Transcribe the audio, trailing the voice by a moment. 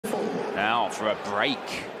Now for a break.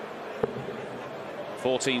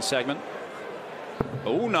 14 segment.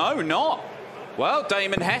 Oh, no, not. Well,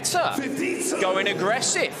 Damon Heta going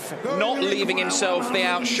aggressive, not leaving himself the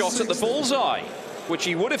outshot at the bullseye, which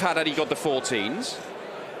he would have had he got the 14s.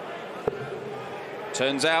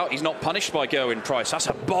 Turns out he's not punished by Gerwyn Price. That's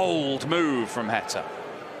a bold move from Heta.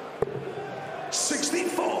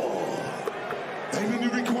 64. Damon,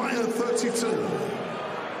 you require 32.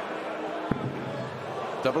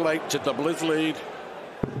 Double 8 to double his lead.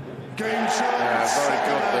 Game shot. Yeah, very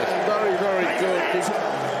good. Very, very good.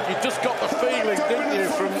 You just got the feeling, didn't you,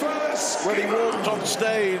 from when he walked on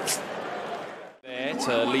stage. There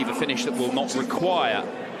to leave a finish that will not require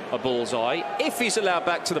a bullseye if he's allowed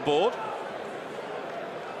back to the board,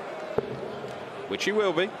 which he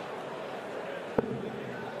will be.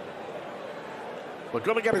 We're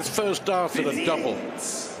going to get his first dart at a double.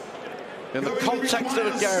 In the context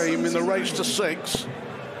of the game, in the race to 6,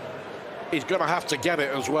 he's going to have to get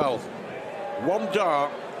it as well. One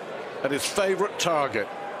dart at his favourite target.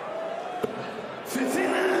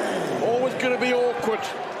 59. Always going to be awkward.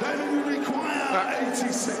 Then you require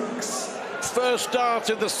 86. First dart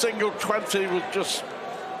in the single 20 was just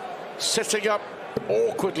sitting up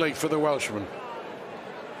awkwardly for the Welshman.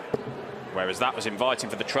 Whereas that was inviting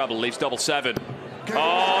for the treble, leaves double 7.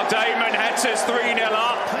 Oh, Damon Heta's 3-0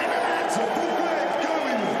 up.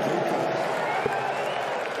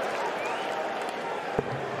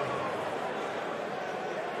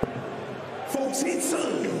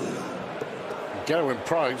 Gerwyn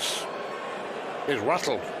Price is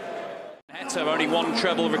rattled. Heta only one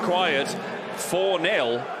treble required.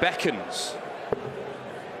 4-0 beckons.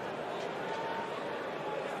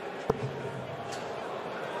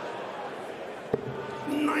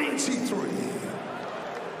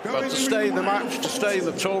 But to stay in the match, to stay in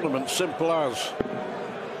the tournament, simple as.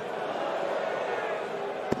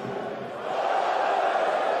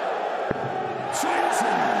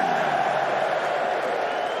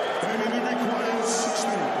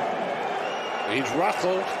 He's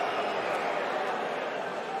rattled.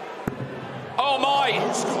 Oh my!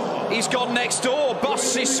 He's gone next door,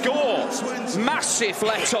 busts his score. Massive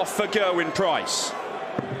let off for Gerwyn Price.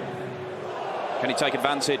 Can he take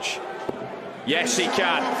advantage? Yes, he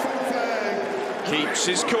can. Keeps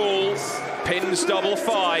his cool. Pins double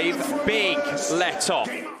 5. Big let off.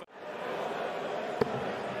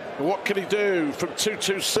 What can he do from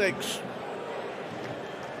 226?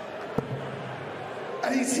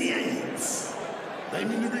 88. They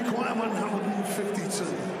mean to require 152.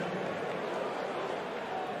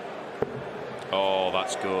 Oh,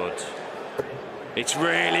 that's good. It's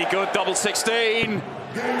really good, double 16.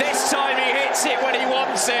 This time he hits it when he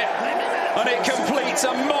wants it. And it completes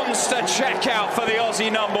a monster checkout for the Aussie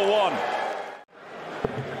 #1.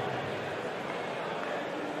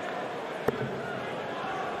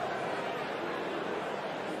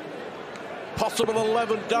 Possible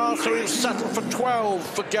 11 darter is settled for 12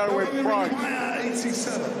 for Gerwyn Price.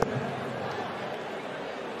 87.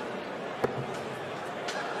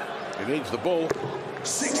 He needs the ball.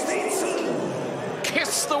 62.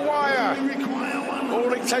 Kiss the wire.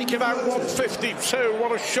 Only taking out 152.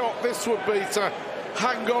 What a shot this would be to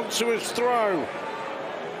hang on to his throw.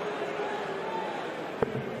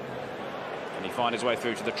 Can he find his way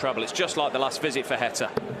through to the treble? It's just like the last visit for Heta.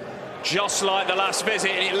 Just like the last visit,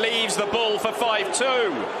 and it leaves the bull for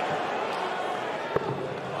 5-2.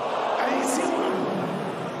 81.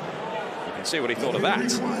 You can see what he thought of that.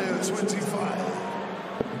 25.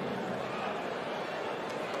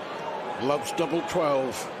 Loves double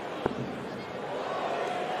 12.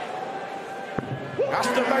 Has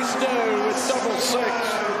to make do with double 6.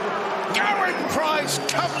 Gerwyn Price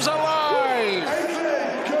comes alive.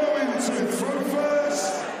 Going to throw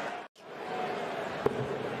first.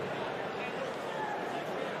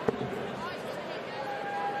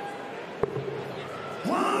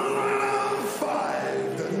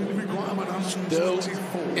 Still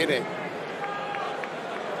in it.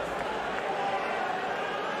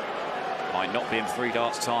 Might not be in 3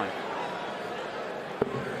 darts time.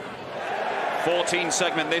 14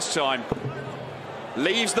 segment this time.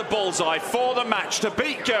 Leaves the bullseye for the match to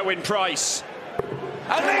beat Gerwyn Price.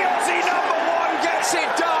 And the Aussie #1 gets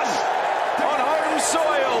it done. On home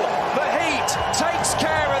soil, the Heat takes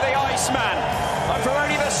care of the Iceman. And for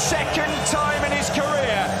only the 2nd time in his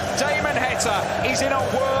career, Damon Heta is in a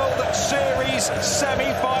World Series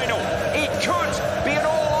semi-final. It could be an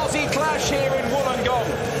all-Aussie clash here in Wollongong.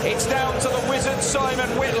 It's down to the wizard Simon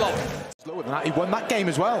Whitlock. Lower than that, he won that game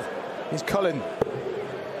as well. He's Cullen.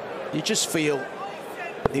 You just feel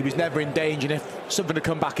he was never in danger, and if something had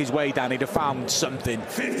come back his way, Dan, he'd have found something.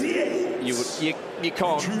 58. you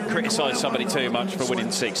can't criticise somebody too much for winning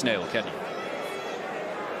 6-0, can you?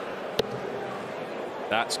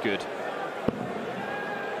 That's good.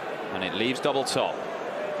 And it leaves double top.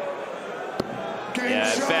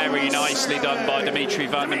 Yeah, very nicely done by Dimitri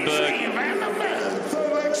Van den Bergh.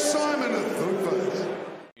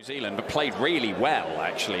 New Zealand, but played really well,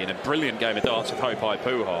 actually, in a brilliant game of darts with Hopai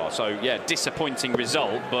Puha. So, yeah, disappointing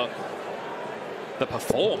result, but the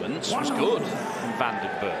performance was good from Van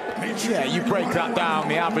den Bergh. Yeah, you break that down,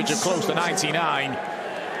 the average of close to 99.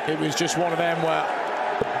 It was just one of them where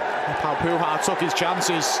Hopai Puha took his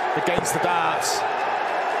chances against the darts.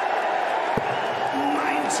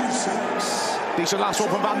 96. Decent last one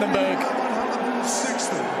from Van den Bergh.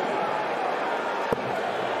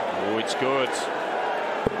 Oh, it's good.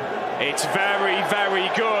 It's very, very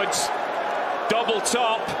good. Double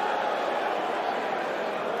top.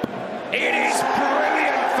 It is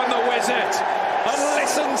brilliant from the Wizard. And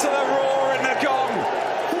listen to the roar in the gong.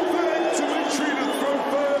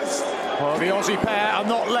 Well, the Aussie pair are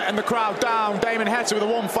not letting the crowd down. Damon Heta with a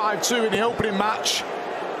 152 in the opening match.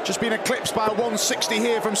 Just been eclipsed by a 160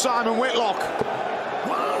 here from Simon Whitlock.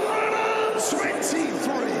 123.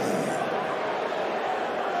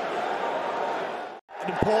 An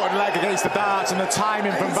important leg against the darts, and the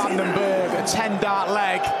timing from Van den Bergh, a 10-dart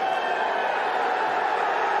leg.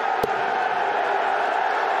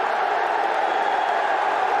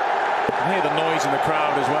 You can hear the noise in the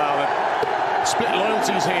crowd as well. The split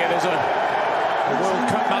loyalties here. There's a World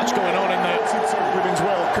Cup match going on in the Women's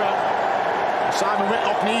World Cup. Simon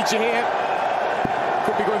Whitlock needs you here.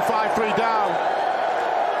 Could be going 5-3 down.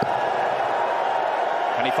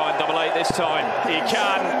 Can he find double eight this time? He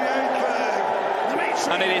can.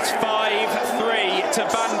 And it is 5-3 to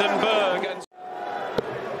Van den Bergh.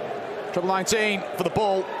 Treble 19 for the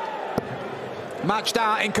ball. Match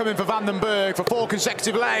start incoming for Van den Bergh for 4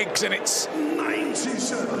 consecutive legs, and it's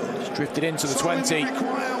 97. It's drifted into the 20.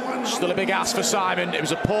 Still a big ask for Simon. It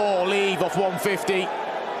was a poor leave off 150.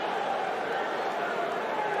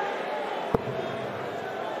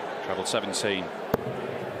 Treble 17.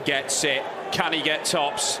 Gets it. Can he get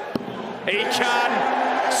tops? He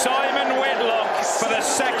can. Simon Whitlock for the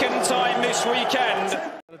second time this weekend.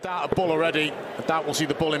 A dart a bull already. I doubt we'll see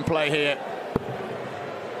the bull in play here.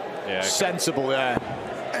 Yeah, okay. Sensible there.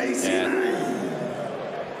 Yeah.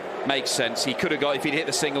 Makes sense. He could have got, if he'd hit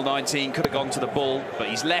the single 19, could have gone to the bull, but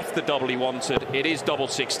he's left the double he wanted. It is double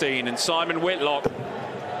 16, and Simon Whitlock,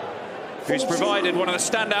 who's provided one of the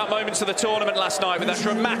standout moments of the tournament last night with that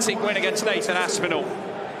dramatic win against Nathan Aspinall,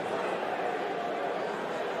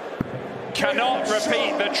 cannot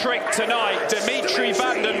repeat the trick tonight. Dimitri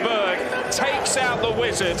Van den Bergh takes out the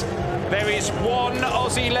Wizard. There is one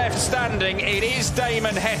Aussie left standing. It is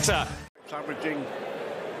Damon Heta. It's averaging,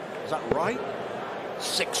 is that right?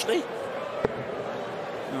 60?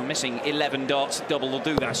 Oh, missing 11 darts at double will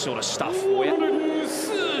do that sort of stuff for you.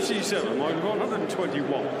 137,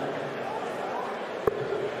 121.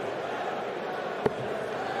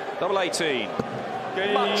 Double 18.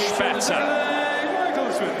 Much better.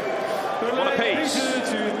 One apiece.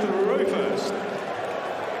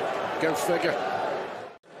 Go figure.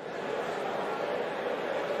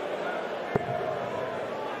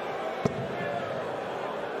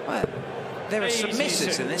 Well, there are some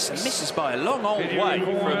misses in this, and misses by a long old way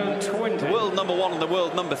from the world number 1 and the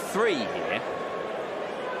world number 3 here.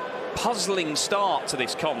 Puzzling start to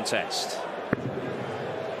this contest.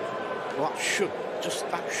 Well,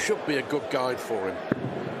 that should be a good guide for him.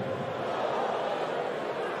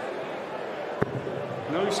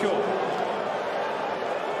 No score.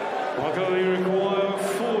 Luckily require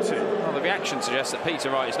 40. Well, the reaction suggests that Peter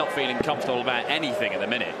Wright is not feeling comfortable about anything at the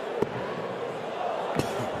minute.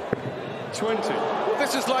 20. Well,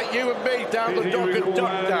 this is like you and me down the Dog and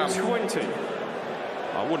Duck Dam. 20.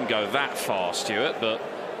 I wouldn't go that far, Stuart, but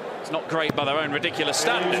it's not great by their own ridiculous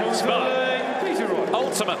standards. But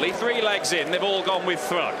ultimately, 3 legs in, they've all gone with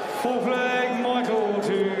throw. 4th leg, Michael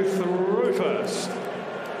to throw first.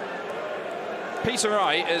 Peter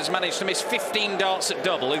Wright has managed to miss 15 darts at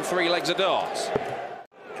double in 3 legs of darts.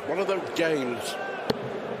 One of those games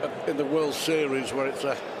in the World Series where it's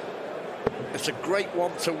a great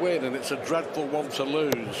one to win and it's a dreadful one to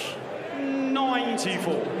lose.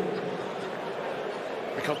 94.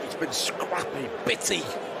 Because it's been scrappy, bitty.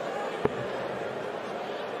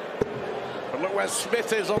 And look where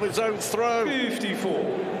Smith is on his own throw.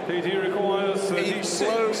 54. PT requires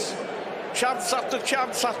 36. Chance after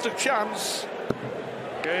chance after chance.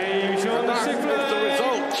 Game shot, That is the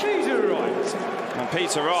result. Peter Wright. And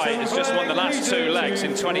Peter Wright has just won the last 2 legs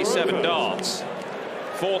in 27 darts.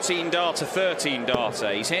 14 darter, 13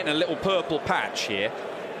 darter. He's hitting a little purple patch here.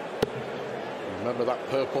 Remember that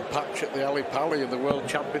purple patch at the Ali Pali in the World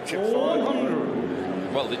Championship final?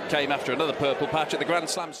 Well, it came after another purple patch at the Grand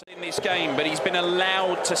Slam in this game, but he's been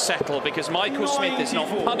allowed to settle because Michael Smith has not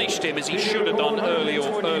punished him as he should have done early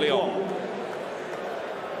on.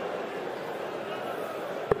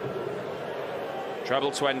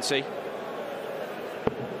 Treble 20.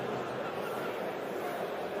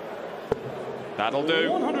 That'll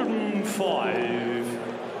do. 105.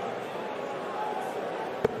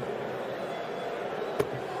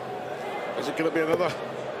 Is it going to be another?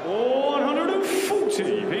 140.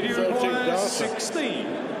 He requires 16.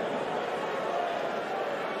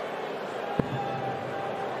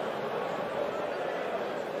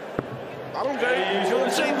 That'll do.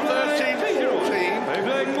 14, 13, 14. They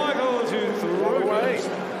play Michael to throw away.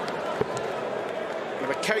 In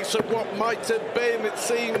a case of what might have been, it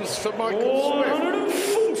seems, for Michael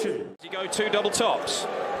 140. Smith. You go 2 double tops.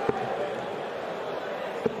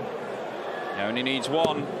 He only needs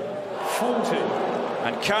 1. 40.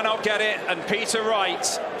 And cannot get it, and Peter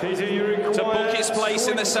Wright Peter, to book his place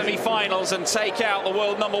in the semi-finals and take out the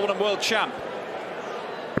world #1 and world champ.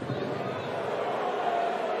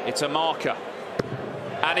 It's a marker,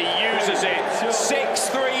 and he uses it.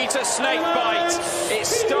 6-3 to Snakebite. It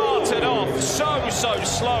started off so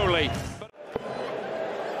slowly.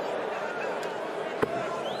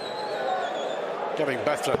 Getting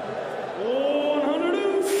better.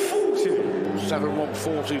 140. 7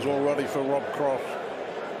 140s already for Rob Cross.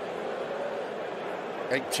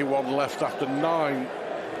 81 left after 9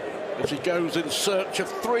 as he goes in search of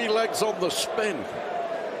 3 legs on the spin.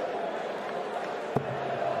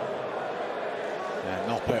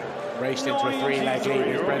 Noppert raced into a 3-leg lead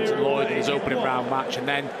with Brenton Lloyd in his opening round match and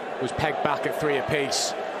then was pegged back at 3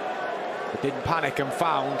 apiece. But didn't panic and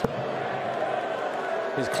found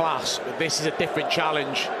his class. But this is a different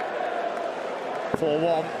challenge.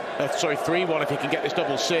 4-1. 3-1 if he can get this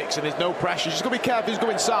double 6, and there's no pressure. He's just got to be careful. He's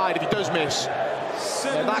going inside if he does miss.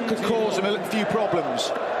 That could cause him a few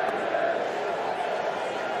problems.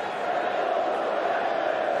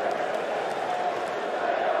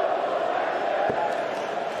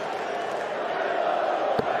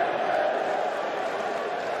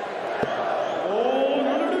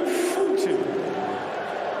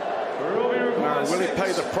 Now, will he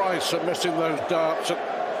pay the price for missing those darts at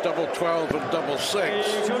double 12 and double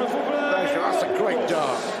 6? That's a great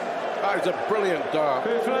dart. That is a brilliant dart.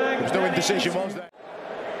 There's no indecision, was there?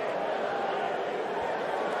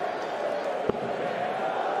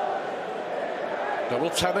 Double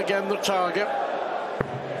 10 again, the target.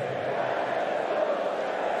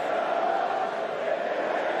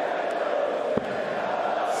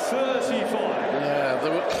 Yeah,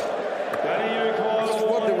 there were... I just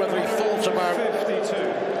wonder whether he thought about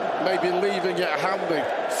maybe leaving it handy,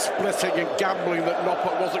 splitting and gambling that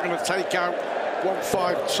Noppert wasn't going to take out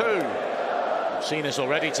 152. We've seen this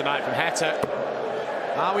already tonight from Heta.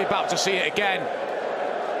 Are we about to see it again?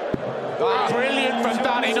 Brilliant from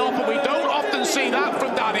Danny Noppert. We don't often see that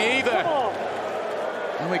from Danny either.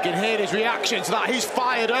 And we can hear his reaction to that. He's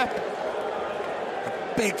fired up.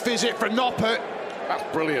 A big visit from Noppert. That's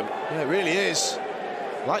brilliant. Yeah, it really is.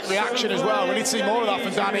 Like reaction as well. We need to see more of that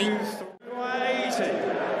from Danny.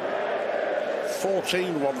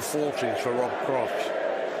 14 140s for Rob Cross.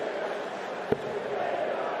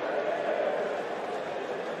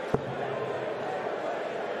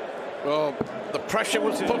 Well, the pressure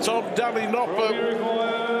was put on Danny Noppert.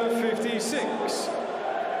 56.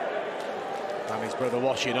 Danny's brother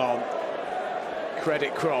watching on.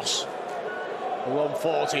 Credit Cross. The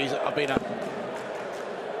 140s have been a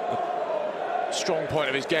strong point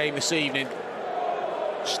of his game this evening.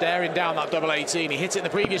 Staring down that double 18. He hit it in the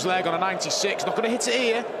previous leg on a 96. Not going to hit it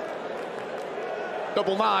here.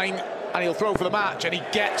 Double 9, and he'll throw for the match, and he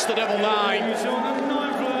gets the double 9.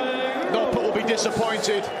 Noppert will be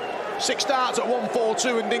disappointed. 6 darts at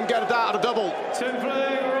 142 and didn't get a dart at a double. 10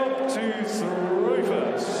 playing Rob to throw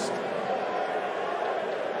first.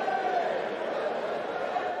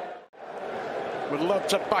 Would love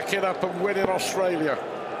to back it up and win in Australia.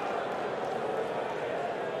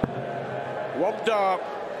 1 dart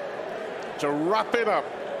to wrap it up.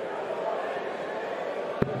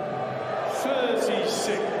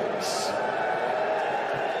 36.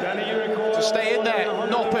 Danny, you require To stay in there,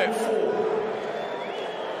 Noppert.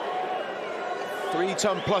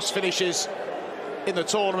 3-ton plus finishes in the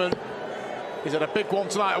tournament. He's had a big one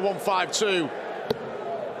tonight at 152.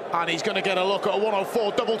 And he's going to get a look at a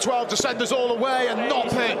 104 double 12 to send us all away. And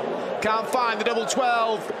Noppert can't find the double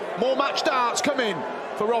 12. More match darts coming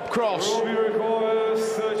for Rob Cross. Robbie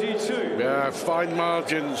requires 32. Yeah, fine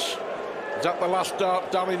margins. Is that the last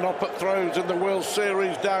dart Danny Noppert throws in the World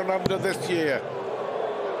Series down under this year?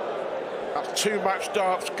 That's 2 match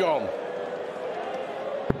darts gone.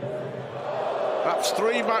 That's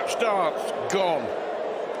 3 match darts gone.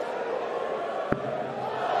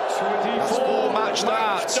 That's 4 match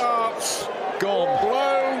darts gone.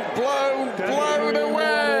 Blown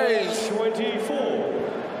away. 24.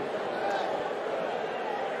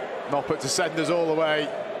 Noppert to send us all the way.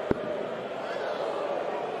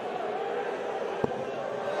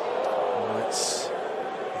 Oh, it's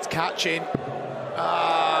catching.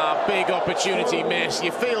 Big opportunity miss.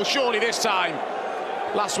 You feel surely this time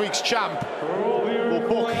last week's champ will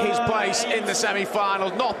book his place in the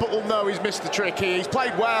semi-finals. Noppert will know he's missed the trick here. He's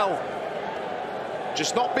played well,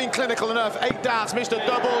 just not been clinical enough. 8 darts, missed at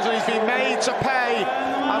doubles, and he's been made to pay.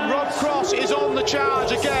 And Rob Cross is on the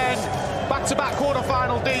charge again. Back-to-back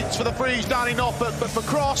quarter-final deets for the Freeze, Danny Noppert. But for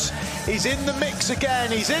Cross, he's in the mix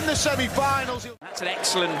again. He's in the semi-finals. That's an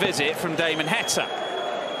excellent visit from Damon Heta.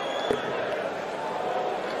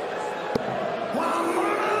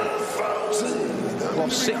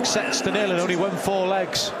 Lost 6 sets to 0 and only won 4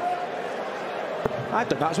 legs. I've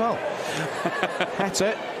done that as well.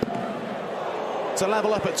 Heta to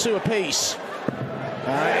level up at 2 apiece.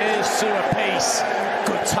 It is 2 apiece.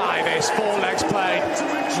 Good tie this, 4 legs played,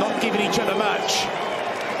 not giving each other much.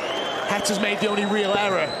 Heta's made the only real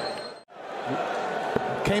error.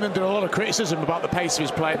 Came under a lot of criticism about the pace of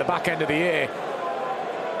his play at the back end of the year.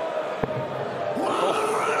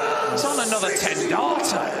 It's on another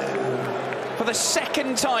 10-darter. For the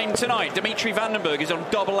second time tonight, Dimitri Van den Bergh is on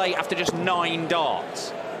double-8 after just 9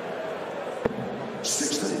 darts.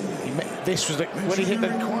 This was when he hit the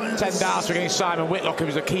 10 darts against Simon Whitlock. It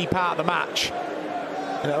was a key part of the match,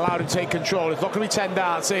 and it allowed him to take control. It's not going to be 10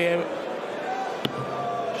 darts here.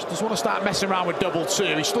 Just doesn't want to start messing around with double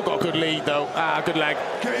 2. He's still got a good lead though. Good leg.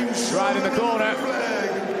 Right in the corner.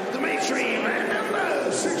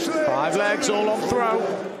 5 legs all on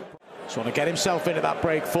throw. Just want to get himself into that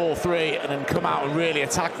break 4-3 and then come out and really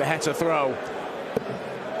attack the Heta throw.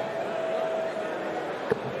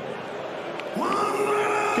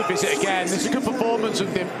 Good visit again. This is a good performance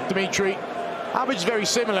of Dimitri. Average is very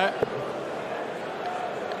similar.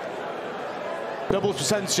 Doubles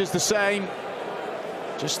percentages the same.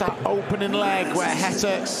 Just that opening leg where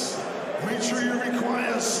Heta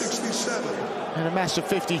requires 67. in a mess of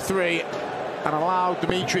 53 and allowed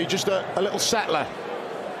Dimitri just a little settler.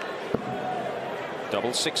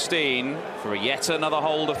 Double 16 for yet another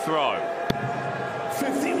holder throw.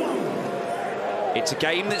 51. It's a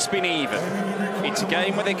game that's been even. It's a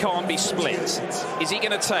game where they can't be split. Is he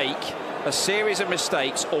going to take a series of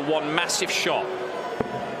mistakes or one massive shot?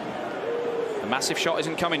 The massive shot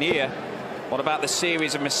isn't coming here. What about the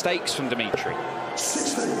series of mistakes from Dimitri?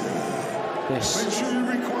 60. This Make sure you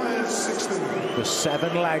require 60. the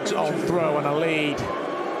 7 legs on throw and a lead.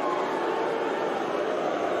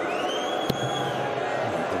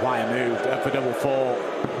 The wire moved up for double 4.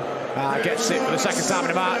 Gets it for the second time in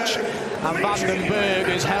the match, and Van den Bergh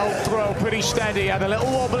has held throw pretty steady. Had a little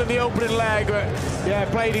wobble in the opening leg, but yeah,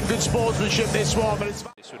 played in good sportsmanship this one. But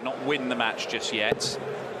this would not win the match just yet,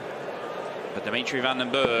 but Dimitri Van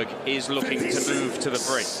den Bergh is looking to move to the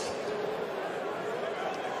brink.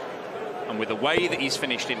 And with the way that he's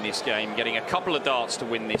finished in this game, getting a couple of darts to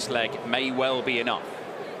win this leg may well be enough.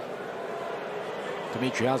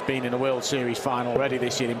 Dimitri has been in a World Series final already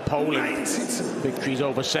this year in Poland. Victories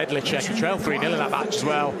over Sedlicek. He trailed 3-0 in that match as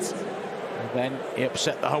well. And then he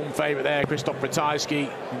upset the home favourite there, Krzysztof Ratajski,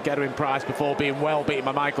 and Gerwyn Price before being well beaten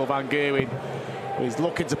by Michael van Gerwen. He's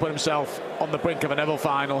looking to put himself on the brink of a Neville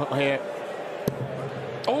final here.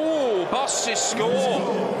 Oh, busts his score.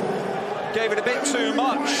 Gave it a bit too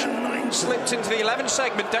much. Slipped into the 11th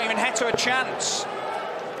segment. Damon Heta a chance.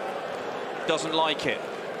 Doesn't like it.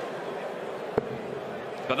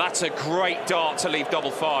 But that's a great dart to leave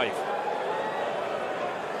double 5.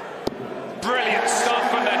 Brilliant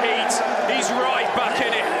stuff under heat. He's right back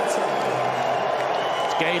in it.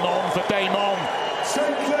 It's game on for Damon.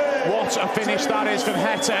 What a finish that is from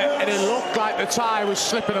Heta, and it looked like the tie was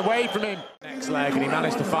slipping away from him. Next leg, and he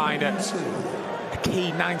managed to find a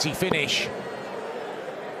key 90 finish.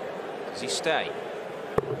 Does he stay?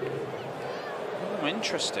 Oh,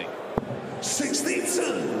 interesting.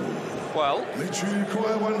 62. Well,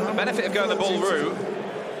 the benefit of going the ball route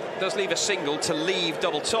does leave a single to leave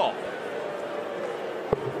double top.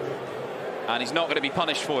 And he's not going to be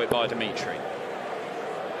punished for it by Dimitri.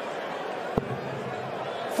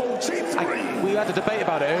 We had a debate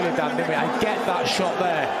about it earlier, Dan, didn't we? I get that shot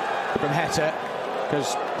there from Heta,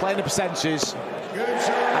 because playing the percentages,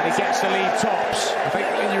 and he gets the lead tops. I think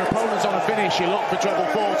when your opponent's on a finish, you look for treble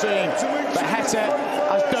 14. But Heta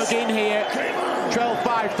has dug in here.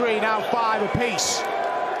 12-5-3, now 5 apiece.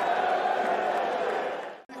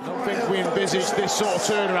 I don't think we envisaged this sort of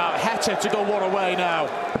turnaround. Heta to go one away now.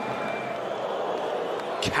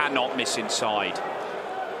 Cannot miss inside.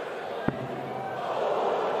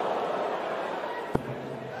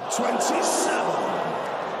 27.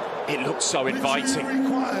 It looked so inviting.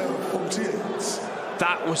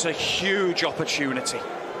 That was a huge opportunity.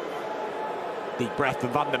 Deep breath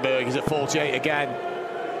from Vandenberg. He's at 48 again.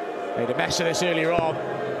 Made a mess of this earlier on.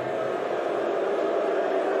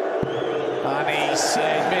 And he's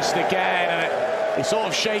missed again. And he's sort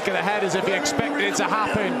of shaking the head as if he expected it to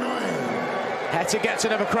happen. Heta gets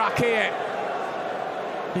another crack here.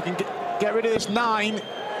 He can get rid of this 9.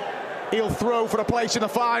 He'll throw for a place in the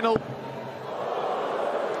final.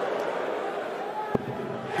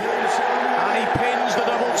 And he pins the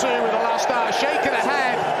double 2 with the last start. Shaking the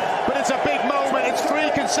head, but it's a big moment. It's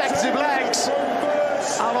 3 consecutive legs.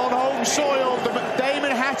 And on home soil,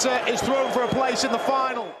 Damon Heta is thrown for a place in the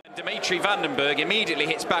final. Dimitri Vandenberg immediately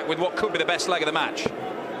hits back with what could be the best leg of the match.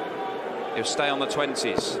 He'll stay on the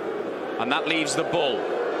 20s. And that leaves the bull.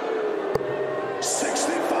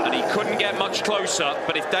 65. And he couldn't get much closer,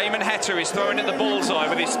 but if Damon Heta is throwing at the bullseye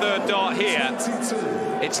with his 3rd dart here,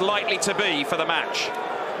 it's likely to be for the match.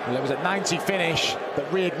 Well, it was a 90 finish that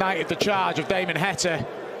reignited the charge of Damon Heta.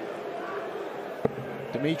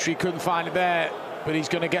 Dimitri couldn't find it there, but he's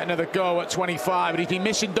going to get another go at 25. But he's been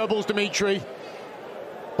missing doubles, Dimitri.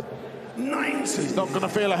 90. He's not going to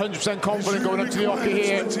feel 100% confident going up to the Oki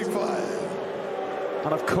here. 25.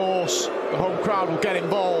 And of course, the home crowd will get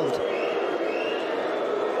involved.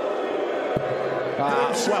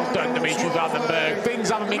 Well done, Dimitri Vandenberg. Things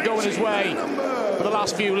haven't been going his way for the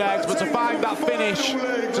last few legs, but to find that finish,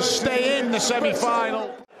 to stay in the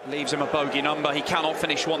semi-final. Leaves him a bogey number. He cannot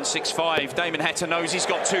finish 165. Damon Heta knows he's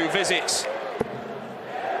got 2 visits.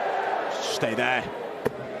 Stay there.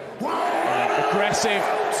 Aggressive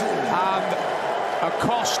and a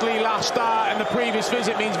costly last start in the previous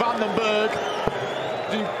visit means Vandenberg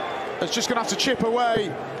is just going to have to chip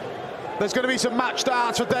away. There's going to be some match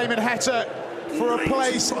darts for Damon Heta for a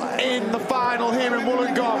place in the final here in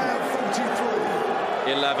Wollongong.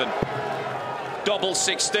 11. Double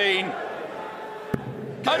 16.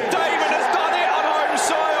 And Damon has done it on home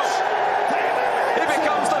soil. He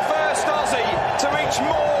becomes the first Aussie to reach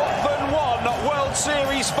more than one World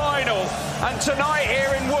Series final. And tonight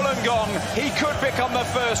here in Wollongong, he could become the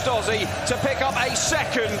first Aussie to pick up a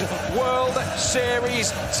 2nd World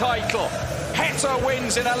Series title. Heta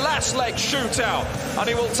wins in a last leg shootout, and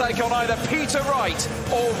he will take on either Peter Wright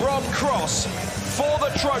or Rob Cross for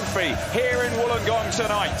the trophy here in Wollongong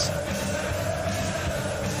tonight.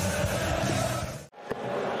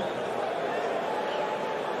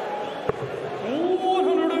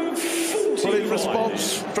 Well, in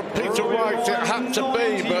response from Peter Wright, it had to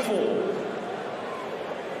be, but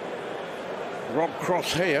Rob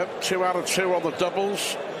Cross here, 2 out of 2 on the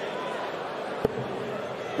doubles.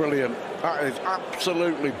 Brilliant. That is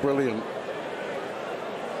absolutely brilliant.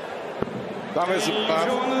 That isn't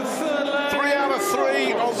bad. 3 out of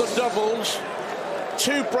 3 on the doubles.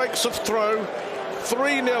 2 breaks of throw.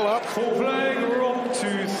 3-0 up.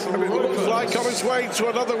 And it looks like on his way to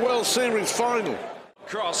another World Series final.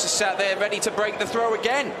 Cross is sat there ready to break the throw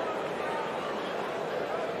again.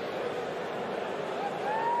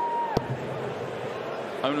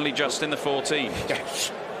 Only just in the 14.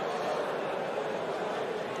 Yes.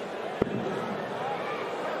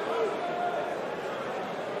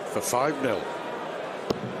 For 5-0.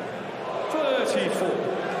 34.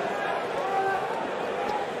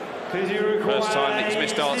 First time that he's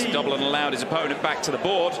missed darts a double and allowed his opponent back to the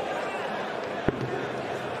board.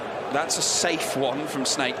 That's a safe one from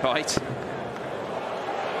Snakebite.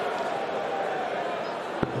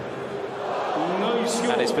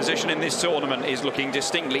 And his position in this tournament is looking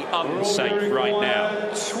distinctly unsafe right now.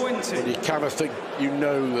 And you kind of think you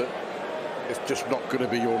know that it's just not going to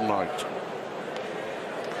be your night.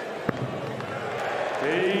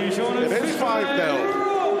 It is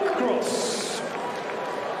 5-0. Cross.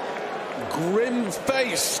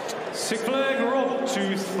 Grim-faced. Sick flag, Rob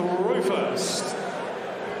to throw first.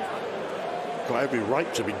 Well, it'd be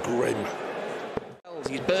right to be grim.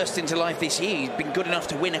 He's burst into life this year. He's been good enough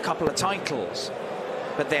to win a couple of titles.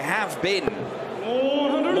 But there have been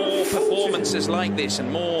more performances like this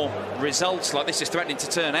and more results like this is threatening to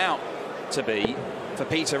turn out to be for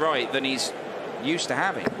Peter Wright than he's used to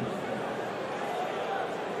having.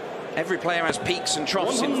 Every player has peaks and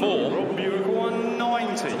troughs in form. Rob Buick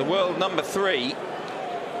 190. The world number 3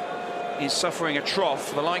 is suffering a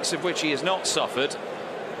trough, the likes of which he has not suffered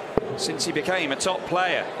since he became a top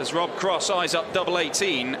player, as Rob Cross eyes up double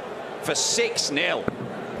 18 for 6-0.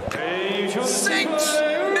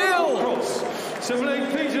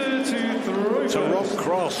 6-0! Peter to Rob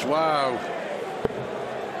Cross, wow.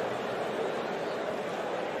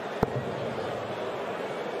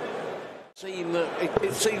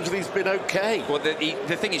 It seems that he's been okay. Well,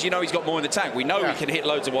 the thing is, you know, he's got more in the tank. We know he can hit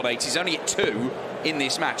loads of 180s. He's only hit 2 in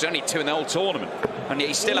this match, only 2 in the whole tournament. And yet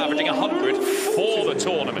he's still averaging 100 for the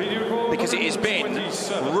tournament, because it has been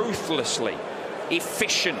ruthlessly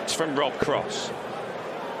efficient from Rob Cross.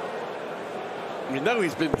 We know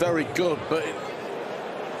he's been very good, but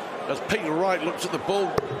as Peter Wright looks at the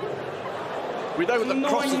ball, we know that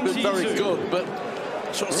Cross has been very good, but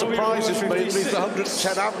sort of surprises me. He's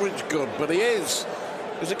 110 average good, but he is.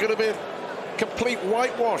 Is it going to be a complete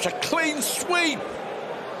whitewash, a clean sweep?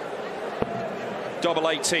 Double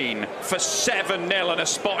 18 for 7-0 and a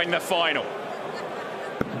spot in the final.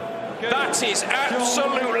 That is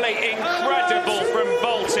absolutely incredible from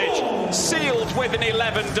Voltage, sealed with an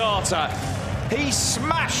 11 darter. He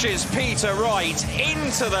smashes Peter Wright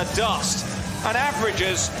into the dust and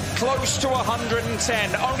averages close to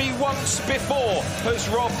 110. Only once before has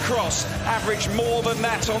Rob Cross averaged more than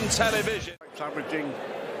that on television. It's averaging,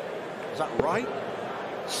 is that right?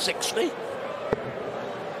 60?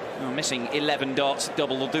 Well, missing 11 darts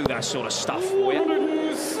double will do that sort of stuff for you.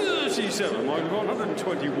 137,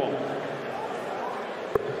 121.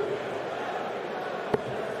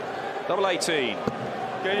 Double 18.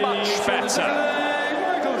 Much better.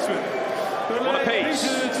 What a piece.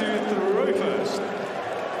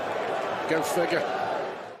 Go figure.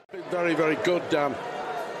 Been very, very good, Dan.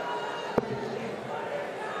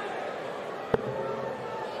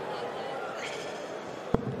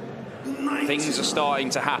 Things are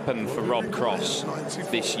starting to happen for Rob Cross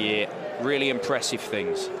this year. Really impressive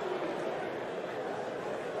things.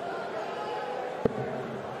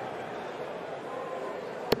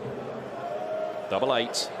 Double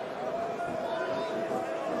 8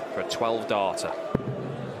 for a 12 darter.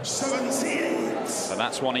 78. So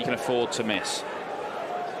that's one he can afford to miss.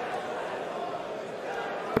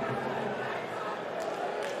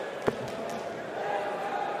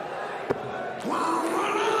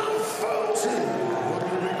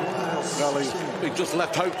 Well, he just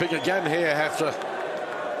left hoping again here, Heta.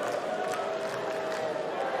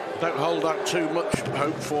 Don't hold out too much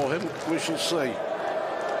hope for him. We shall see.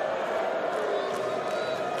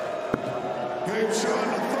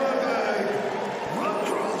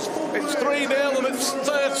 It's 3-0 and it's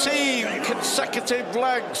 13 consecutive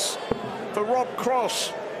legs for Rob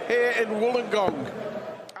Cross here in Wollongong.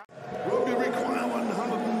 Will be require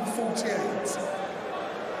 148.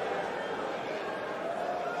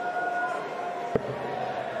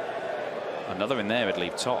 Another in there would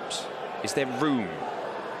leave tops. Is there room?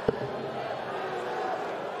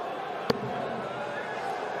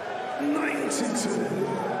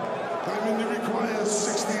 Requires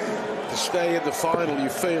 68. To stay in the final, you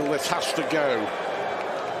feel this has to go.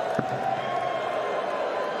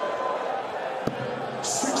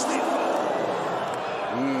 64.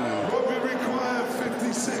 Will require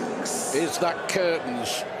 56. Is that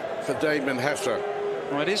curtains for Damon Heta?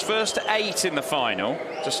 Well, it is first to 8 in the final.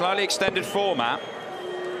 It's a slightly extended format.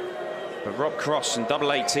 But Rob Cross and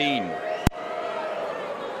double 18.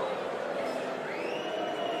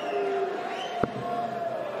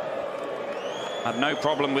 Had no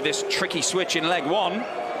problem with this tricky switch in leg 1.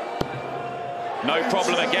 No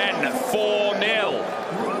problem again. 4-0.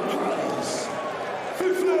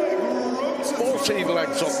 14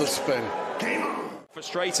 legs on the spin.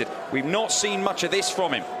 Frustrated. We've not seen much of this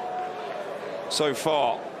from him so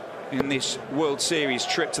far in this World Series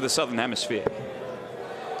trip to the Southern Hemisphere.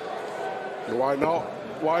 Why not?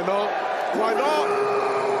 Why not? Why not?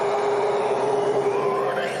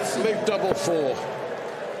 Big double 4.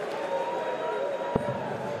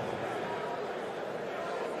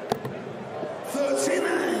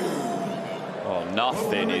 Oh,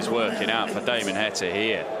 nothing is working out for Damon Heta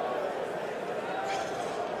here.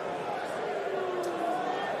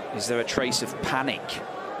 Is there a trace of panic?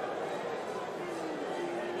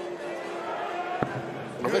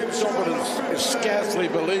 I think dominance is scarcely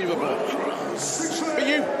believable. But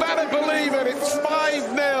you better believe it, it's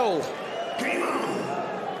 5-0.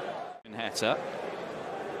 Heta.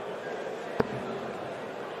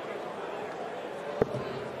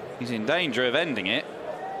 He's in danger of ending it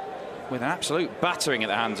with an absolute battering at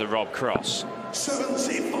the hands of Rob Cross.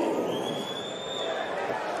 74.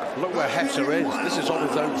 Look where Heta is. This is on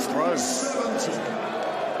his own throw.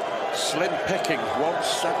 Slim pickings,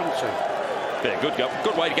 170. Yeah,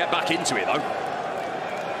 good way to get back into it, though.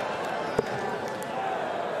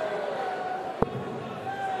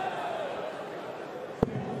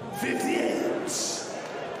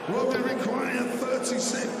 Will they require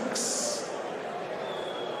 36?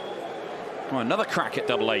 Well, another crack at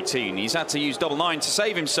double 18. He's had to use double 9 to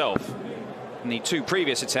save himself in the 2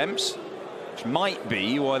 previous attempts, which might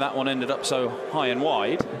be why that one ended up so high and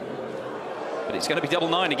wide. But it's going to be double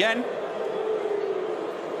 9 again.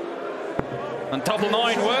 And double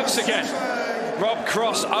 9 works again. Rob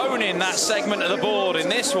Cross owning that segment of the board. In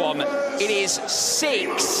this one, it is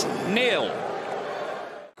 6-0.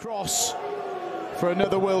 Cross for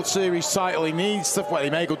another World Series title. He needs to, well, he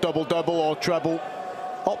may go double-double or treble.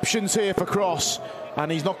 Options here for Cross,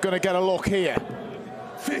 and he's not going to get a look here.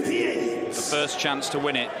 58. The first chance to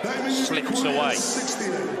win it slips away.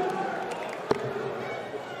 68.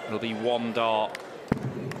 It'll be one dart.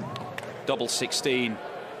 Double 16.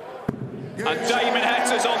 And Damon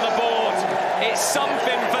Hector's on the board. It's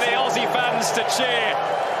something for the Aussie fans to cheer.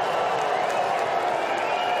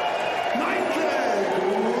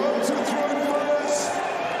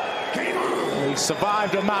 He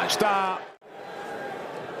survived a match start.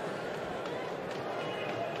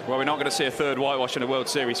 Well, we're not going to see a third whitewash in a World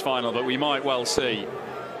Series final, but we might well see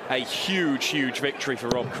a huge, huge victory for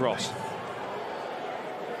Rob Cross.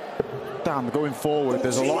 Dan, going forward,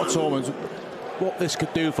 there's a lot of tournaments. What this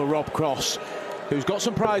could do for Rob Cross, who's got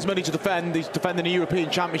some prize money to defend. He's defending the European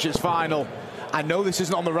Championships final. I know this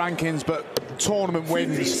isn't on the rankings, but tournament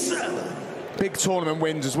wins, big tournament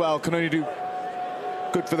wins as well, can only do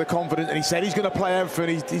good for the confidence. And he said he's going to play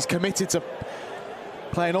everything. He's committed to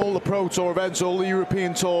playing all the Pro Tour events, all the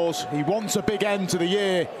European tours. He wants a big end to the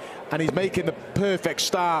year, and he's making the perfect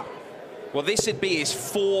start. Well, this would be his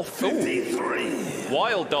 4th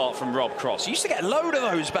wild dart from Rob Cross. He used to get a load of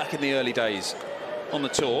those back in the early days on the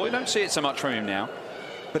tour. You don't see it so much from him now.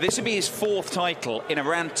 But this would be his 4th title in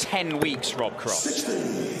around 10 weeks, Rob Cross.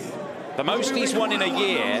 The most he's won in a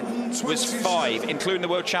year was 5, including the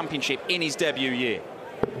World Championship in his debut year.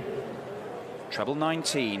 Treble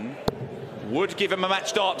 19 would give him a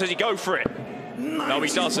match dart. Does he go for it? No, he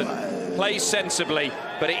doesn't. Plays sensibly,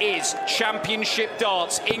 but it is championship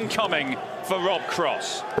darts incoming for Rob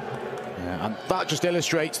Cross. Yeah, and that just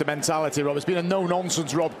illustrates the mentality, Rob. It's been a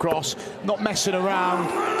no-nonsense Rob Cross, not messing around,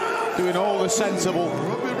 doing all the sensible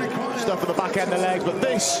stuff at the back end of the legs, but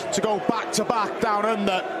this to go back-to-back down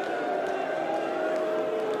under.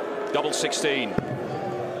 Double 16.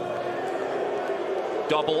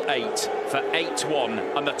 Double 8 for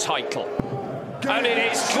 8-1 and the title. And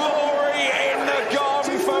it is glory in the gong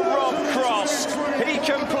for Rob Cross. He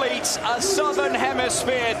completes a Southern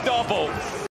Hemisphere double.